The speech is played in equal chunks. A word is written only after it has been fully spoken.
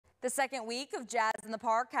The second week of Jazz in the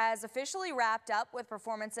Park has officially wrapped up with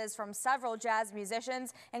performances from several jazz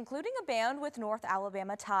musicians, including a band with North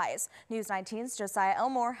Alabama ties. News 19's Josiah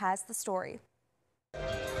Elmore has the story.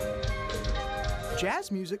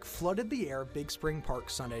 Jazz music flooded the air of Big Spring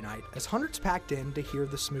Park Sunday night as hundreds packed in to hear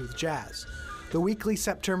the smooth jazz. The weekly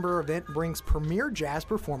September event brings premier jazz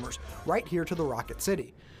performers right here to the Rocket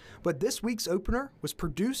City. But this week's opener was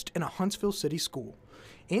produced in a Huntsville City school.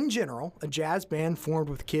 In general, a jazz band formed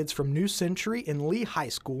with kids from New Century and Lee High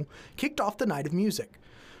School kicked off the night of music.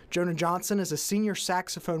 Jonah Johnson is a senior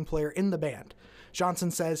saxophone player in the band. Johnson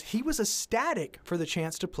says he was ecstatic for the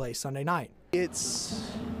chance to play Sunday night. It's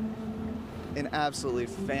an absolutely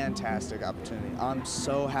fantastic opportunity. I'm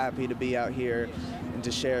so happy to be out here and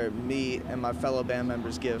to share me and my fellow band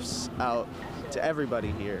members' gifts out to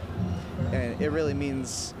everybody here. And it really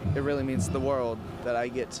means the world that I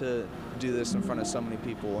get to do this in front of so many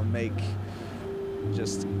people and make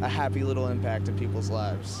just a happy little impact in people's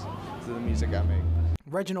lives through the music I make.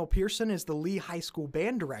 Reginald Pearson is the Lee High School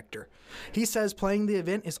band director. He says playing the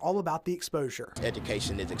event is all about the exposure.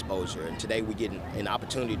 Education is exposure, and today we get an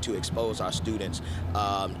opportunity to expose our students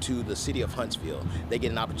to the city of Huntsville. They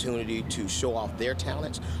get an opportunity to show off their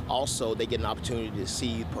talents. Also, they get an opportunity to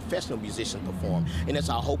see professional musicians perform, and it's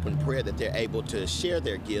our hope and prayer that they're able to share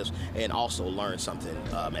their gifts and also learn something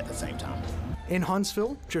at the same time. In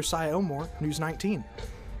Huntsville, Josiah Elmore, News 19.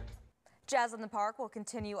 Jazz in the Park will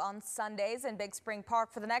continue on Sundays in Big Spring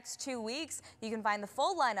Park for the next 2 weeks. You can find the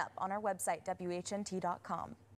full lineup on our website, WHNT.com.